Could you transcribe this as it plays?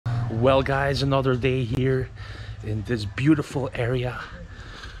Well guys, another day here in this beautiful area.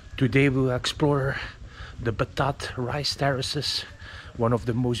 Today we'll explore the Batad Rice Terraces, one of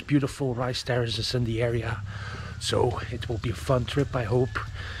the most beautiful rice terraces in the area. So it will be a fun trip, I hope.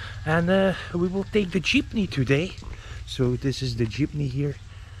 And we will take the jeepney today. So this is the jeepney here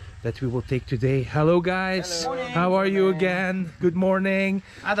that we will take today. Hello guys. Hello. How are you again? Good morning.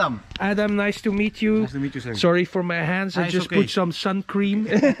 Adam, Nice to meet you. nice to meet you, sir. Sorry for my hands. I just put some sun cream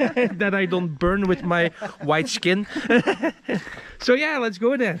that I don't burn with my white skin. So yeah, let's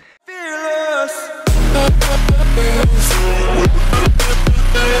go then.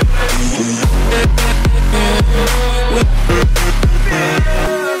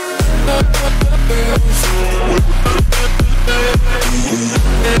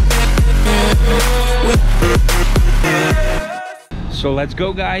 So let's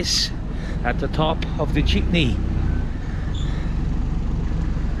go guys, at the top of the jeepney.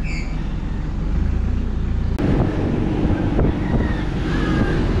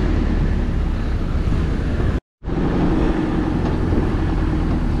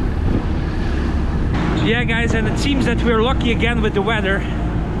 Yeah guys, and it seems that we're lucky again with the weather.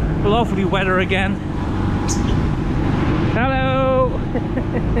 Lovely weather again. Hello!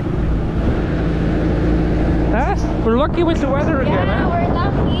 Huh? We're lucky with the weather again, yeah, huh? We're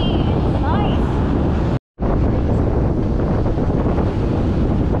lucky.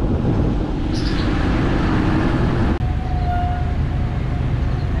 It's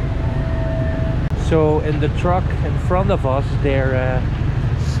nice. So in the truck in front of us, they're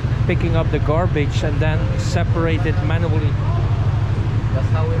picking up the garbage and then separate it manually. That's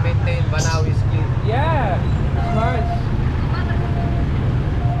how we maintain Banaue clean. Yeah, it's nice.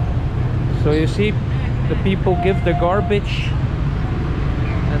 So you see, the people give the garbage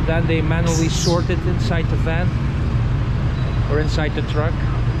and then they manually sort it inside the van or inside the truck.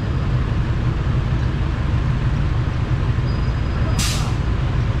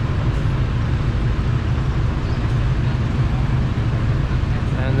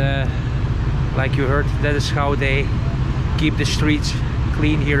 And like you heard, that is how they keep the streets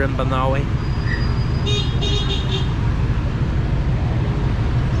clean here in Banaue.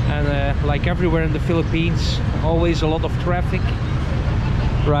 And like everywhere in the Philippines, always a lot of traffic,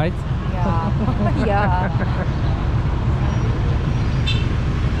 right? Yeah. Yeah.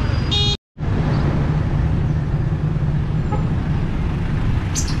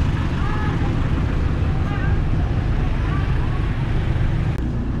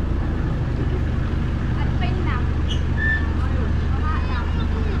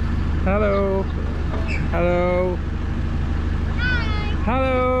 Hello. Hello.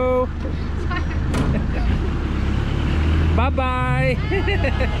 Hello. Bye-bye.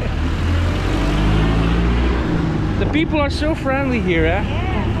 The people are so friendly here, eh?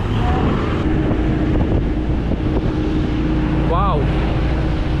 Wow.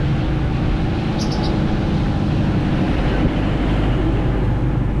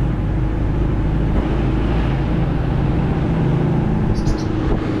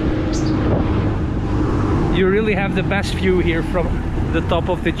 You really have the best view here from the top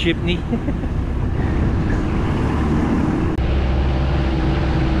of the jeepney.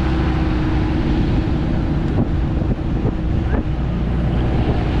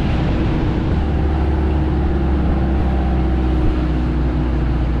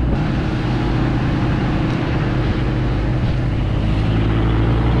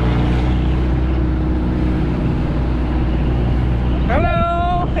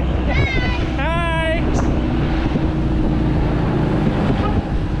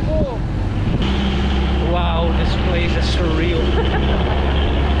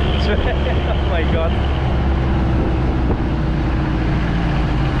 Oh my god.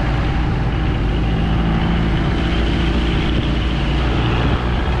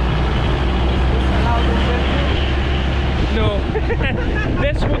 No.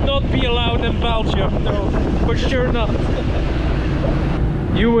 This would not be allowed in Belgium. No, for sure not.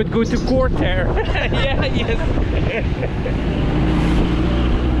 You would go to court there. Yeah, yes.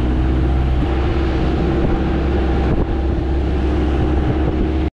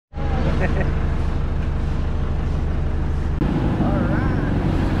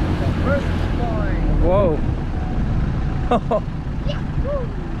 Whoa.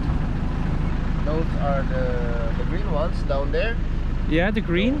 Those are the green ones down there. Yeah, the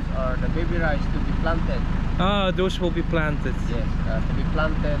green? Those are the baby rice to be planted. Ah, those will be planted. Yes, to be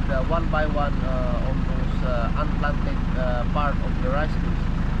planted one by one on those unplanted part of the rice fields.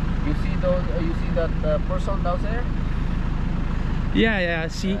 You see those? You see that person down there? Yeah, yeah, I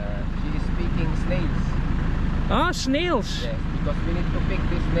see. She is picking snails. Ah, snails. Yes, because we need to pick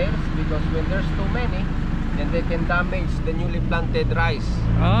these snails, because when there's too many, then they can damage the newly planted rice.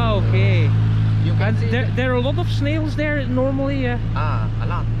 Ah, okay. You can And see there are a lot of snails there normally. a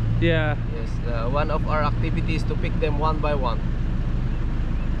lot. Yeah. Yes, one of our activities to pick them one by one.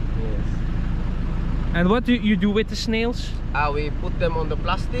 Yes. And what do you do with the snails? We put them on the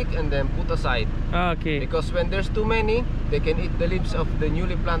plastic and then put aside. Ah, okay. Because when there's too many, they can eat the leaves of the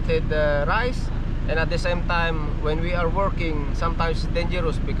newly planted rice. And at the same time, when we are working, sometimes it's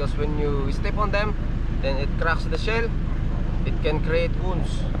dangerous, because when you step on them, then it cracks the shell. It can create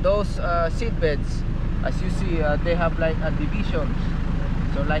wounds. Those seed beds, as you see, they have like a divisions.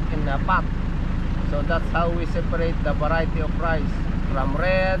 So like in a pot. So that's how we separate the variety of rice from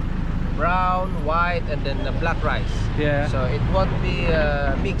red, brown, white, and then the black rice. Yeah. So it won't be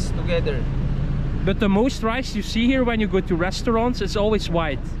mixed together. But the most rice you see here when you go to restaurants, it's always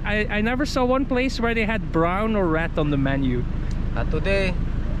white. I never saw one place where they had brown or red on the menu. Today,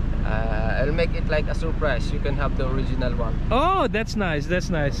 I'll make it like a surprise. You can have the original one. Oh, that's nice, that's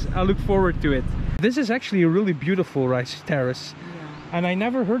nice. I look forward to it. This is actually a really beautiful rice terrace. Yeah. And I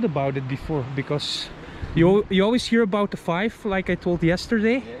never heard about it before, because you always hear about the 5, like I told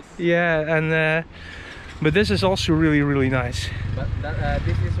yesterday. Yes. Yeah, and but this is also really nice. But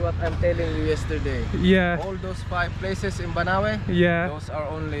this is what I'm telling you yesterday. Yeah. All those 5 places in Banaue, Yeah. those are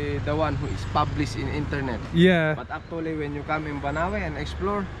only the one who is published in internet. Yeah. But actually, when you come in Banaue and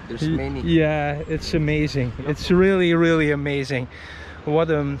explore, there's many. Yeah, it's amazing. It's really amazing. What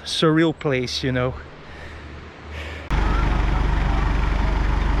a surreal place, you know.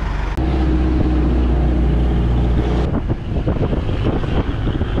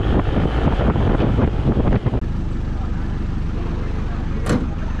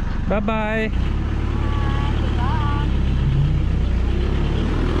 Bye-bye.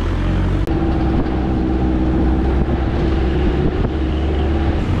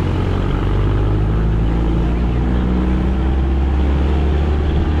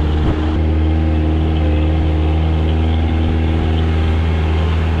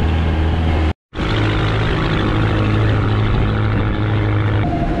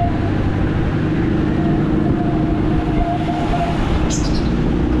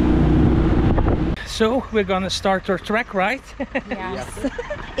 So we're gonna start our trek, right? Yes.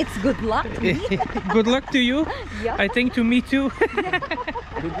 It's good luck to me. Good luck to you. Yeah. I think to me too.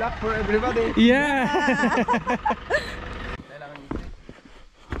 Good luck for everybody. Yeah.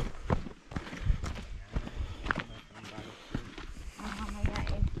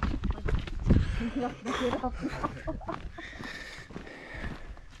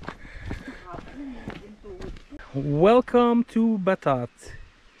 Welcome to Batad.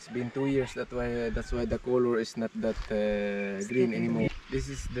 It's been 2 years. That's why the color is not that green anymore. This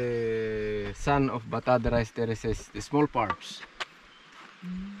is the son of Batad Rice Terraces, the small parts.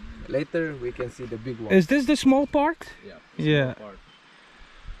 Later we can see the big one. Is this the small part? Yeah. Yeah. Small part.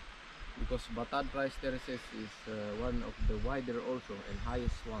 Because Batad Rice Terraces is one of the wider also and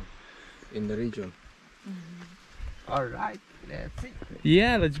highest one in the region. All right, let's see.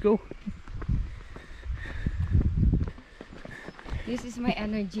 Yeah, let's go. This is my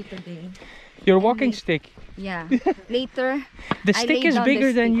energy today. Your walking stick. Yeah. Later, The I stick lay is down the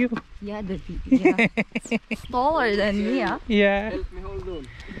bigger than stick. you. Yeah, it's taller than me. Yeah. Yeah. Help me hold on.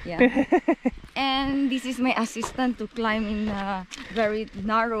 Yeah. And this is my assistant to climb in a very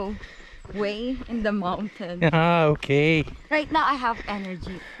narrow way in the mountain. Ah, okay. Right now I have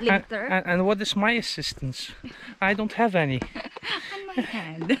energy. Later, And what is my assistance? I don't have any. on my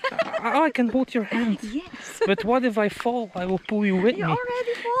hand. Oh, I can hold your hand. Yes. But what if I fall? I will pull you with You me.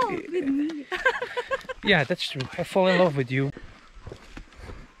 already fall with me. Yeah, that's true. I fall in love with you.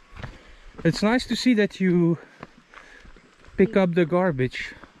 It's nice to see that you pick up the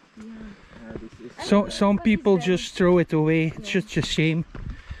garbage. So some people just throw it away. It's just a shame.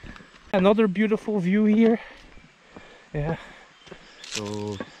 Another beautiful view here. Yeah.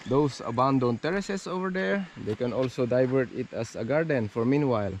 So those abandoned terraces over there, they can also divert it as a garden for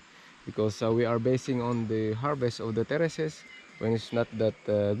meanwhile, because we are basing on the harvest of the terraces. When it's not that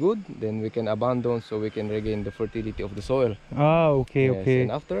good, then we can abandon so we can regain the fertility of the soil. Ah, okay, Yes, okay.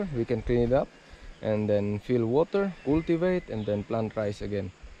 and after we can clean it up and then fill water, cultivate, and then plant rice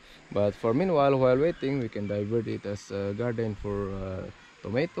again. But for meanwhile, while waiting, we can divert it as a garden for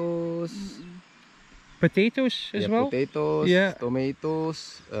tomatoes, Potatoes as well? potatoes, Yeah.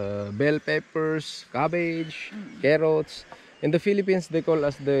 tomatoes, bell peppers, cabbage, carrots. In the Philippines, they call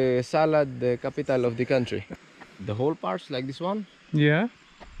us the salad, the capital of the country. The whole parts like this one. Yeah.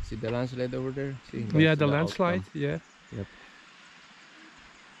 See the landslide over there? See, Yeah, that's the landslide. outcome. Yeah. Yep.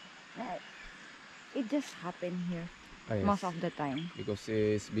 It just happened here. Yes. most of the time. Because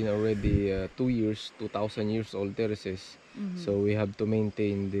it's been already 2,000 years old terraces. So we have to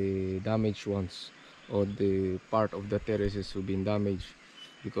maintain the damaged ones, or the part of the terraces who've been damaged,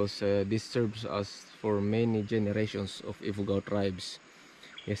 because this serves us for many generations of Ifugao tribes.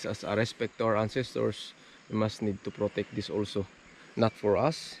 Yes, as a respect to our ancestors, we must need to protect this also, not for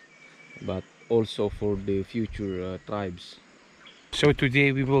us, but also for the future tribes. So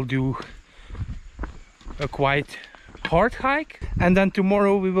today we will do a quite hard hike, and then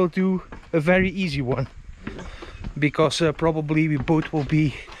tomorrow we will do a very easy one, because probably we both will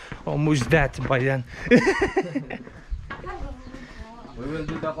be almost dead by then. We will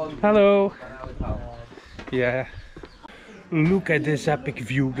do the Hello. Yeah. Look at this epic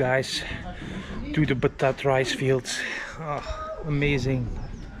view, guys, to the Batad rice fields. Oh, amazing.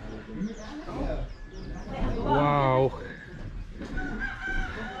 Wow.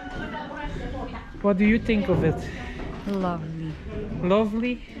 What do you think of it? Lovely.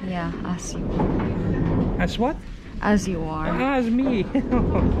 Lovely? Yeah, as you As what? as you are. Ah, as me.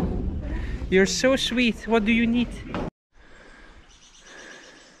 You're so sweet. What do you need?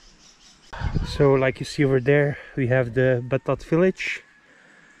 So, like you see over there, we have the Batad village,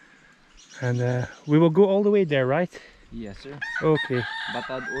 and we will go all the way there, right? Yes, sir. Okay.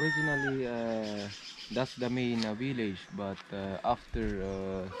 Batad originally, that's the main village, but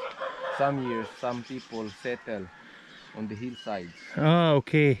after some years, some people settle on the hillsides. Ah,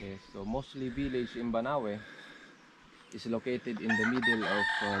 okay. Yes, so mostly village in Banaue is located in the middle of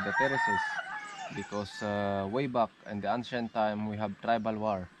the terraces, because way back in the ancient time we have tribal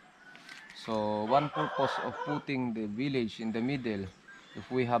war. So one purpose of putting the village in the middle,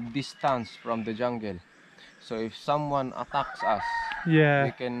 if we have distance from the jungle, so if someone attacks us, Yeah.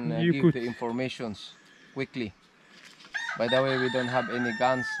 we can you give could. the informations quickly. By the way, we don't have any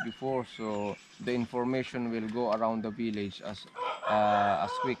guns before, so the information will go around the village as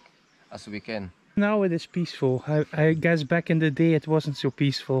quick as we can. Now it is peaceful. I guess back in the day it wasn't so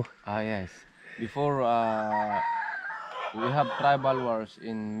peaceful. Ah, yes. Before, we have tribal wars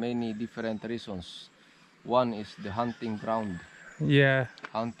in many different reasons. One is the hunting ground. Yeah.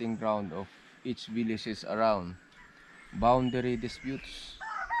 Hunting ground of each villages around. Boundary disputes.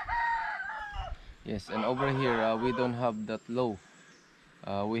 Yes, and over here we don't have that law.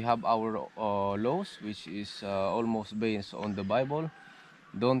 We have our laws, which is almost based on the Bible.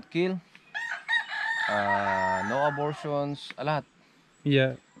 Don't kill, no abortions, a lot.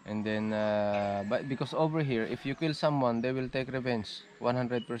 Yeah. And then, but because over here, if you kill someone, they will take revenge,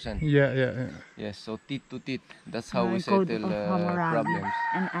 100%. Yeah. Yes, so teeth to teeth. That's how we Code settle of Hammurabi. problems.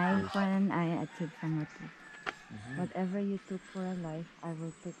 An eye Yes. for an eye, a tooth for a tooth. Whatever you took for a life, I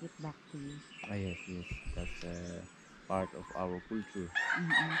will take it back to you. Ah, yes, that's part of our culture.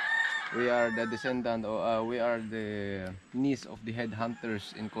 We are the descendant, or we are the niece of the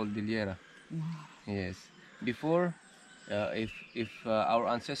headhunters in Cordillera. Yes. Before, if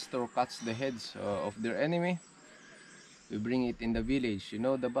our ancestor cuts the heads of their enemy, we bring it in the village. You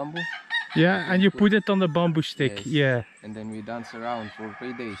know the bamboo? Yeah, and you put it on the bamboo stick. Yes. Yeah. And then we dance around for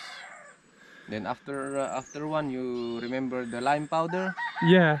 3 days. Then after one, you remember the lime powder?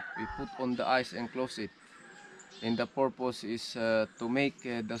 Yeah. We put on the ice and close it. And the purpose is to make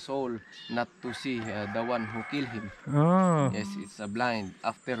the soul not to see the one who killed him. Oh. Yes, it's a blind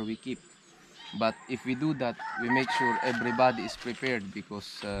after we keep. But if we do that, we make sure everybody is prepared,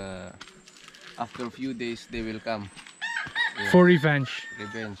 because after a few days they will come. Yes, For revenge.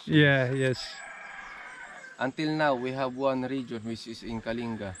 revenge. Yeah, yes. Until now, we have one region which is in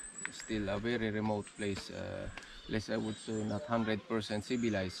Kalinga, still a very remote place. Less, I would say, not 100%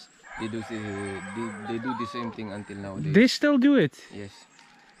 civilized. They do the same thing until nowadays. They still do it. Yes,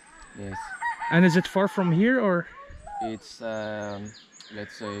 yes. And is it far from here, or? It's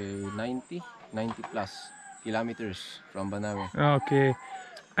let's say 90 plus kilometers from Banaue. Okay.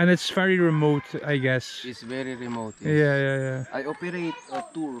 And it's very remote, I guess. It's very remote. Yes. Yeah. I operate a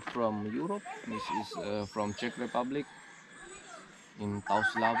tour from Europe, which is from Czech Republic, in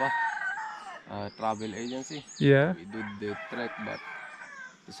Tauslava travel agency. Yeah. We do the trek, but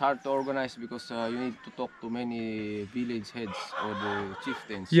it's hard to organize, because you need to talk to many village heads or the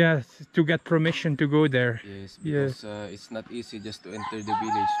chieftains. Yeah, to get permission to go there. Yes, because it's not easy just to enter the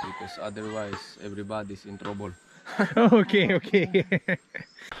village, because otherwise everybody's in trouble. Okay.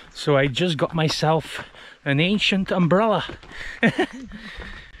 So I just got myself an ancient umbrella.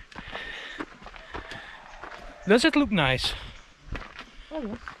 Does it look nice?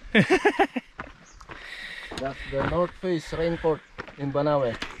 Oh, That's the North Face Raincoat in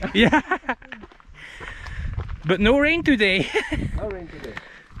Banaue. Yeah. But no rain today. No rain today.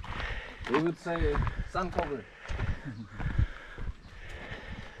 We would say sun cover.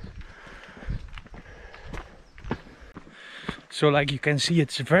 So like you can see,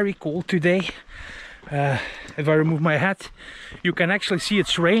 it's very cold today. If I remove my hat, you can actually see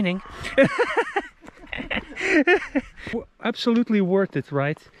it's raining. Absolutely worth it,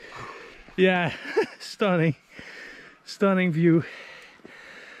 right? Yeah, stunning view.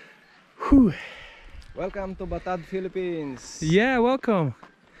 Whew. Welcome to Batad, Philippines. Yeah, welcome.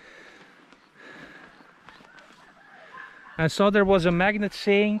 I saw there was a magnet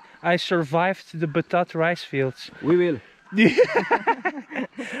saying I survived the Batad rice fields. We will.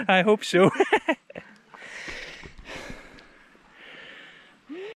 I hope so.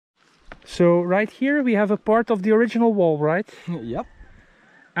 So right here we have a part of the original wall, right? Yep.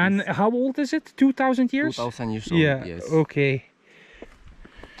 And yes. How old is it? 2000 years? 2000 years old, yeah, yes. Okay.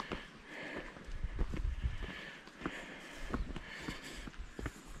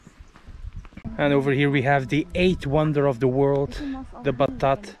 And over here we have the 8th wonder of the world, the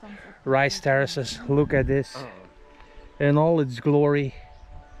Batad Rice Terraces. Look at this in all its glory.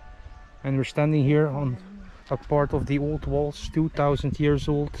 And we're standing here on a part of the old walls, 2000 years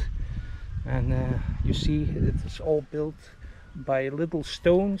old. And you see it's all built by little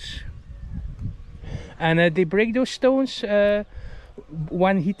stones. And they break those stones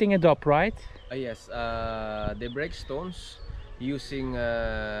when heating it up, right? Yes, they break stones using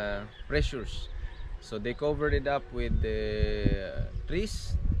pressures. So they covered it up with the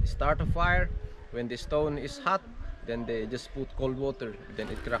trees, start a fire. When the stone is hot, then they just put cold water, then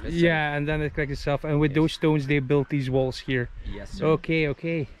it cracks itself. Yeah, and then it cracks itself. And with those stones they built these walls here. Yes, sir. Okay,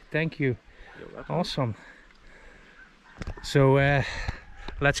 okay, thank you. You're welcome. Awesome. So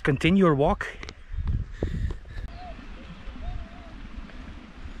let's continue our walk.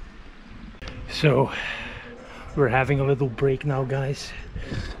 So we're having a little break now, guys.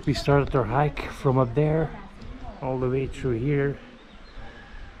 We started our hike from up there all the way through here,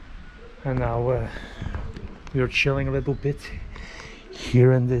 and now we're chilling a little bit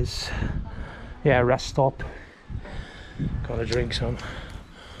here in this rest stop. Gonna drink some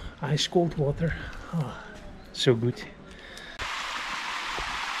ice cold water. Oh, so good.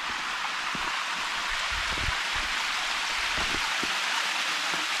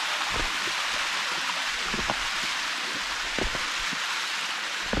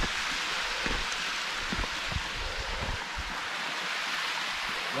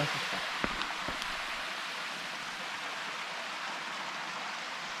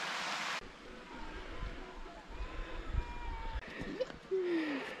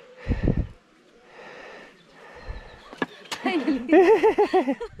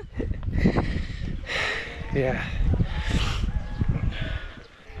 Yeah.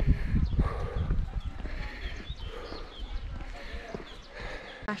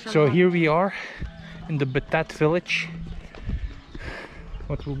 So here we are in the Batad village.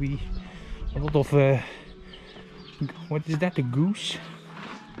 What will be a lot of what is that, a goose?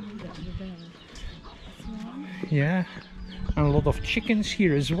 Yeah, and a lot of chickens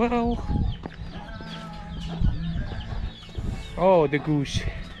here as well. Oh, the goose.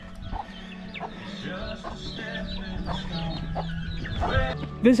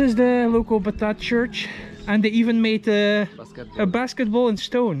 This is the local Batad church, and they even made a basketball in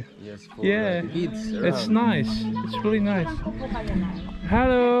stone. Yes, for yeah, the kids around. It's nice. It's really nice.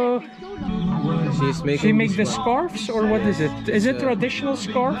 Hello. She makes the scarves, or what is it? Is it traditional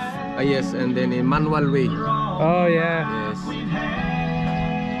scarf? Yes, and then a manual way. Oh yeah. Yes.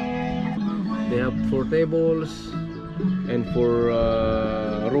 They have 4 tables and for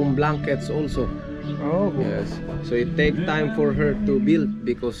room blankets also. Oh. Yes. So it takes time for her to build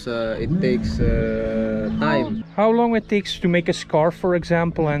because it takes time. How long it takes to make a scarf, for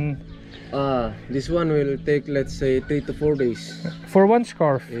example, and this one will take, let's say, 3 to 4 days. For one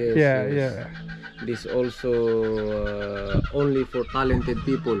scarf? Yes, yeah, yes. yeah. This also only for talented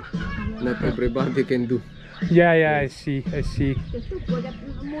people. Not everybody can do. Yeah, yeah, I see, I see.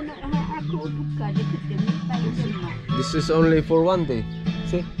 This is only for one day.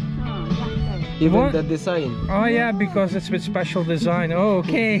 See? Even What? the design. Oh yeah, because it's with special design. Oh,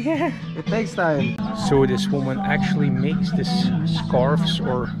 okay. It takes time. So this woman actually makes this scarves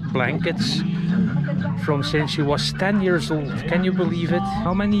or blankets from since she was 10 years old. Can you believe it?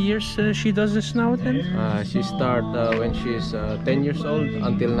 How many years she does this now then? She started when she's 10 years old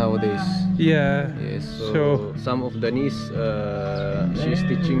until nowadays. Yeah. Yes, So some of the niece she's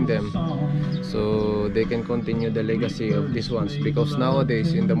teaching them so they can continue the legacy of these ones, because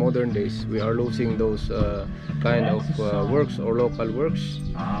nowadays in the modern days we are losing those kind of works or local works,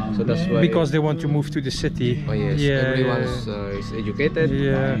 so that's why, because they want to move to the city. oh yes, Yeah, everyone yeah. is educated.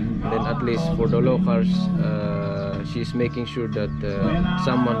 Yeah. Then at least for the locals she's making sure that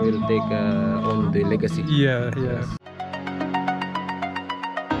someone will take on the legacy. Yeah, yeah.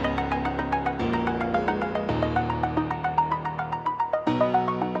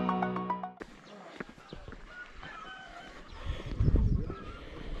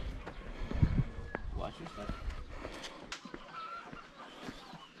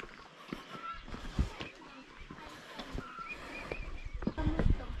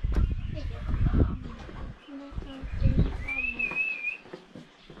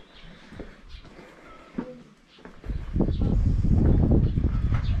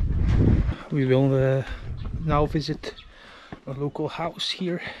 We will now visit a local house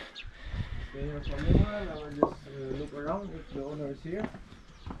here. Just look around if the owner is here.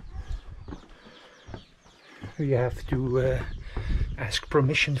 We have to ask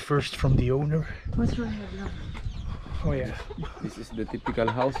permission first from the owner. What's wrong with that? Oh yeah. This is the typical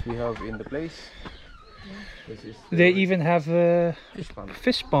house we have in the place. This is They even have a fish pond.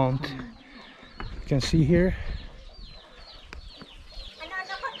 fish pond. You can see here.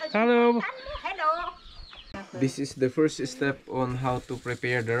 Hello. This is the first step on how to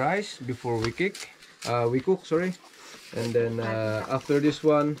prepare the rice before we cook, sorry. And then after this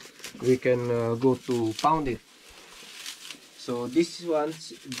one, we can go to pound it. So this one,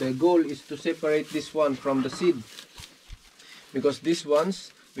 the goal is to separate this one from the seed, because these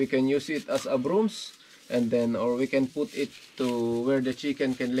ones we can use it as a brooms, and then or we can put it to where the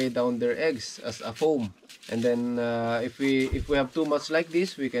chicken can lay down their eggs as a foam. And then if we have too much like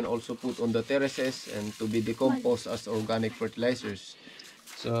this, we can also put on the terraces and to be decomposed as organic fertilizers.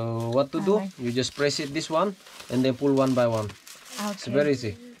 So what to do? You just press it this one and then pull one by one. Okay. It's very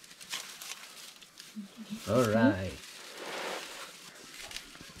easy. All right.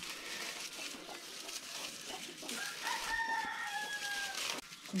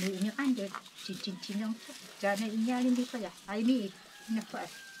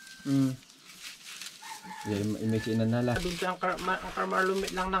 May sinanala. Doon sa ang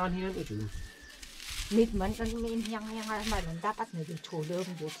karmalumit lang na kanina ito.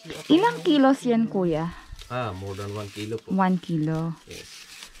 Ilang kilos yan, kuya? More than 1 kilo po. 1 kilo. Yes.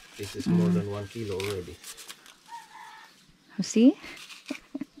 This is more than 1 kilo already. See?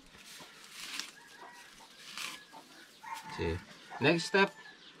 See. Next step,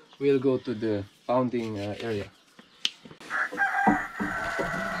 we'll go to the pounding area.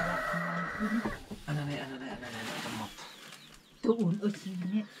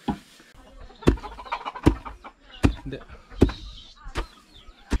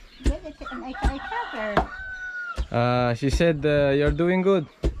 She said you're doing good.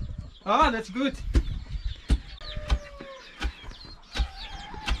 Ah, that's good.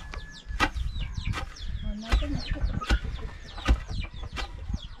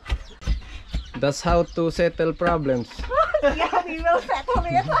 That's how to settle problems. Yeah, we will settle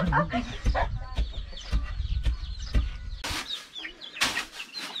it.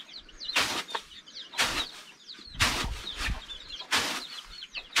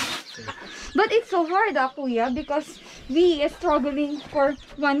 But it's so hard, kuya, because we are struggling for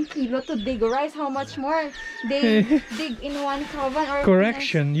 1 kilo to dig rice. How much more they dig in one covan? Or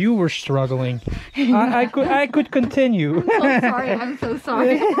Correction, you were struggling. I could continue. I'm so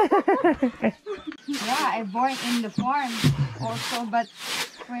sorry. Yeah, I born in the farm also, but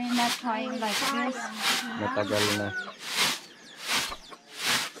we're not trying like this. Matagal na.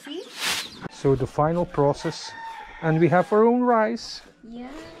 See? So the final process, and we have our own rice.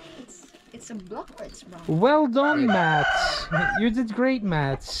 Yeah, it's a block or it's brown. Well done, Mats. You did great,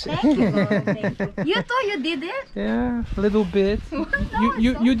 Mats. Thank you. Thank you. You too, you did it? Yeah, a little bit. No,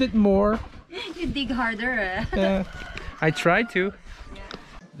 you did more. You dig harder. Yeah, I tried to.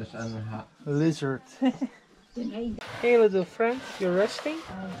 There's an Lizard. Hey, little friend, you're resting?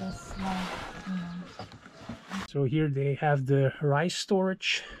 So here they have the rice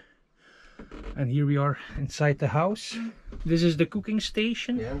storage, and here we are inside the house. This is the cooking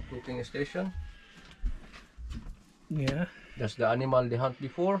station. yeah, cooking station. Yeah. That's the animal they hunt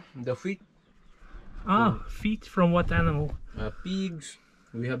before, the feet. Ah, feet from what animal? Pigs,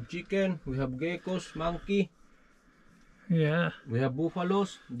 we have chicken, we have geckos, monkey, Yeah. we have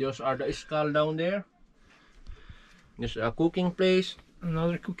buffaloes. Those are the skull down there. There's a cooking place,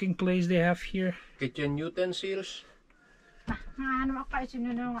 Another cooking place they have here. kitchen utensils.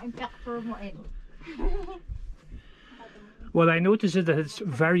 Well, I noticed that it's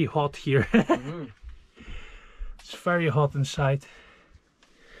very hot here. It's very hot inside.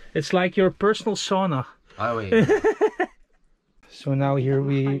 It's like your personal sauna. Ah, wait. So now here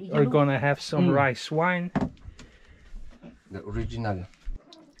we are gonna have some rice wine. The original.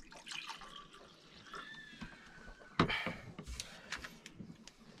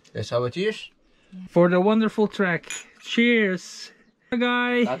 That's how it is. For the wonderful trek. Cheers!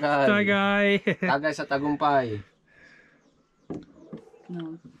 Tagay! Tagay. Tagay! Tagay sa tagumpay.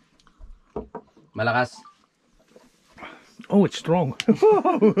 No. Malakas. Oh, it's strong.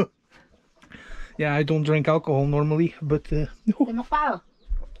 Yeah, I don't drink alcohol normally, but it's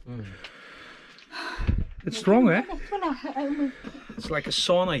strong, eh? It's like a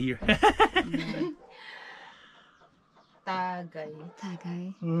sauna here.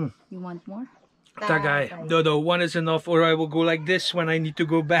 Tagay. Mm. You want more? Tagay. No, one is enough, or I will go like this when I need to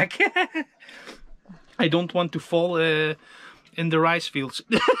go back. I don't want to fall in the rice fields.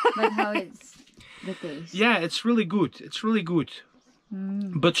 But how is the taste? Yeah, it's really good. It's really good.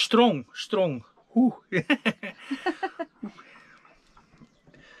 But strong. Ooh.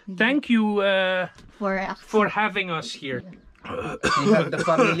 Thank you for having us here. We have the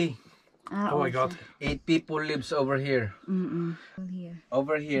family. Oh my God. 8 people lives over here. Here.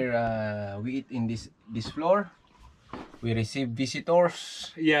 Over here, we eat in this floor. We receive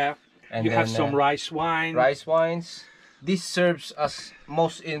visitors. Yeah. And you then, have some rice wine. Rice wines. This serves as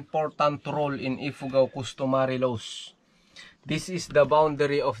most important role in Ifugao customary laws. This is the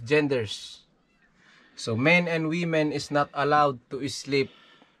boundary of genders. So men and women is not allowed to sleep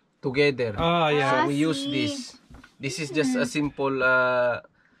together. Oh yeah. So we use this. This is just a simple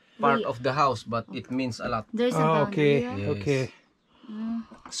part of the house, but it means a lot. There's a okay. boundary. Yes. Okay.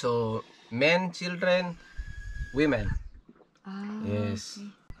 So men, children, women. Yes.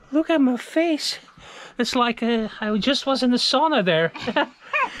 Look at my face. It's like I just was in the sauna there.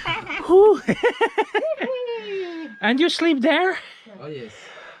 Whew. And you sleep there? Oh yes.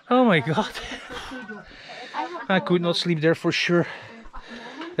 Oh my God. I could not sleep there for sure.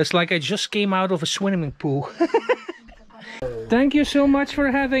 It's like I just came out of a swimming pool. Thank you so much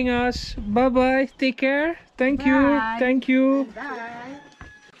for having us. Bye bye. Take care. Thank you. Bye. Thank you. Bye.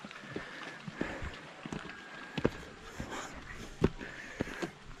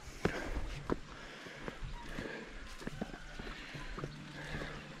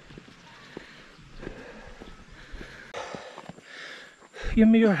 Give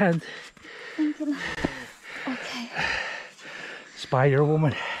me your hand. Thank you. Okay. Spider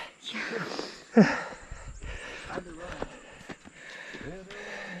woman.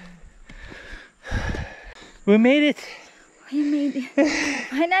 We made it. We made it.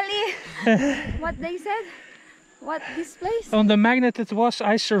 Finally. What they said? What this place? On the magnet it was,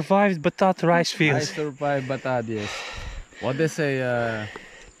 I survived Batad rice I fields. survived Batad, yes. What they say,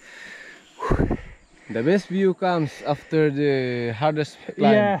 the best view comes after the hardest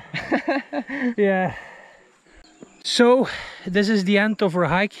climb. Yeah. Yeah. So this is the end of our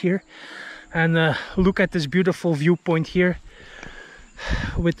hike here, and look at this beautiful viewpoint here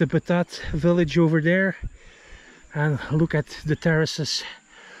with the Batad village over there, and look at the terraces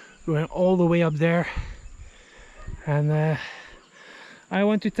going all the way up there. And I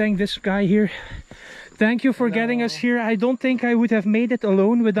want to thank this guy here. Thank you for getting us here. I don't think I would have made it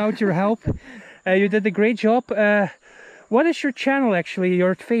alone without your help. You did a great job. What is your channel actually,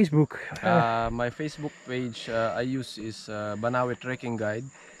 your Facebook? My Facebook page I use is Banaue Trekking Guide.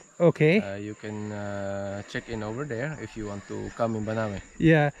 Okay. You can check in over there if you want to come in Banaue.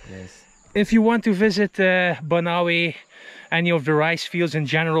 Yeah. Yes. If you want to visit Banaue, any of the rice fields in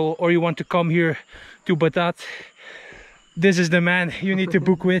general, or you want to come here to Batad, this is the man you need to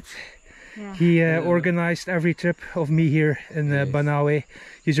book with. Yeah. He organized every trip of me here in Banaue.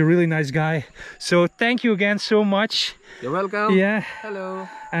 He's a really nice guy. So thank you again so much. You're welcome. Yeah. Hello.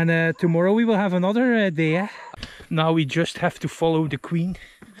 And tomorrow we will have another day. Now we just have to follow the queen.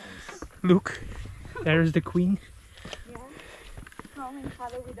 Look, there's the queen. Yeah. Come and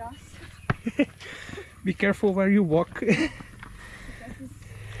follow with us. Be careful where you walk. Because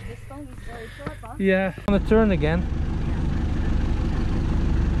this stone is very short, huh? Yeah, on a turn again.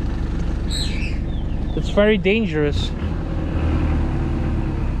 It's very dangerous.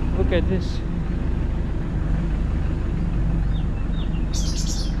 Look at this.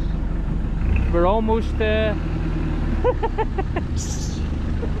 We're almost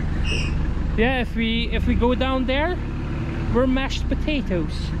yeah, if we go down there, we're mashed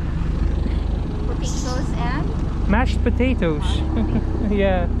potatoes. Potatoes and? Mashed potatoes.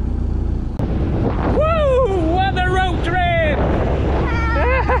 Yeah. Woo! What a road trip!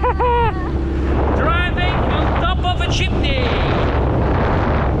 Driving on top of a jeepney.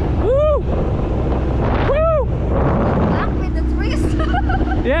 Woo! Woo! Back with the twist.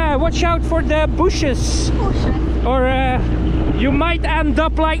 Yeah, watch out for the bushes. Or you might end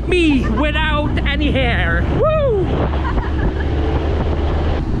up like me without any hair. Woo!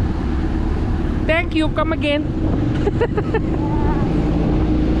 Thank you, come again.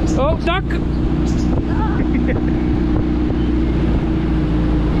 Oh, duck!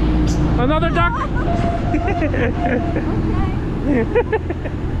 Another duck!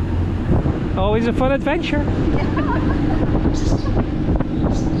 Always a fun adventure.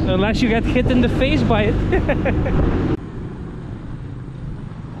 Unless you get hit in the face by it.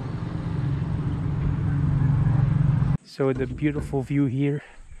 So the beautiful view here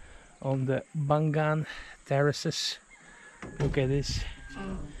on the Banaue Terraces. Look at this.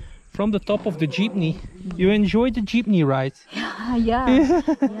 from the top of the jeepney. You enjoyed the jeepney ride? Yeah.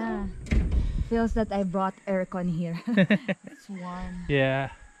 Yeah. Feels that I brought aircon here. It's warm. Yeah.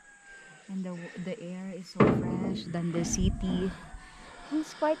 And the air is so fresh than the city.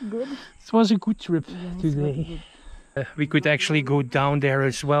 It's quite good. It was a good trip Yes, today. We could actually go down there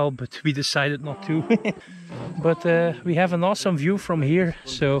as well, but we decided not to. But we have an awesome view from here,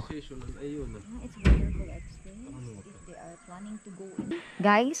 so... It's wonderful experience if they are planning to go in.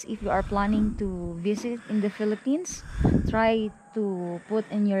 Guys, if you are planning to visit in the Philippines, try to put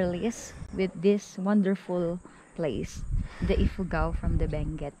in your list with this wonderful place, the Ifugao from the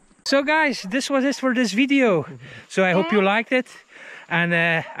Benguet. So guys, this was it for this video. So I hope you liked it. And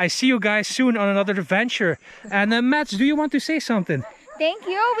I see you guys soon on another adventure. And Mats, do you want to say something? Thank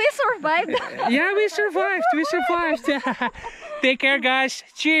you, we survived. Yeah, we survived. We survived. Take care, guys.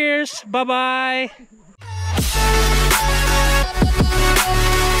 Cheers. Bye-bye.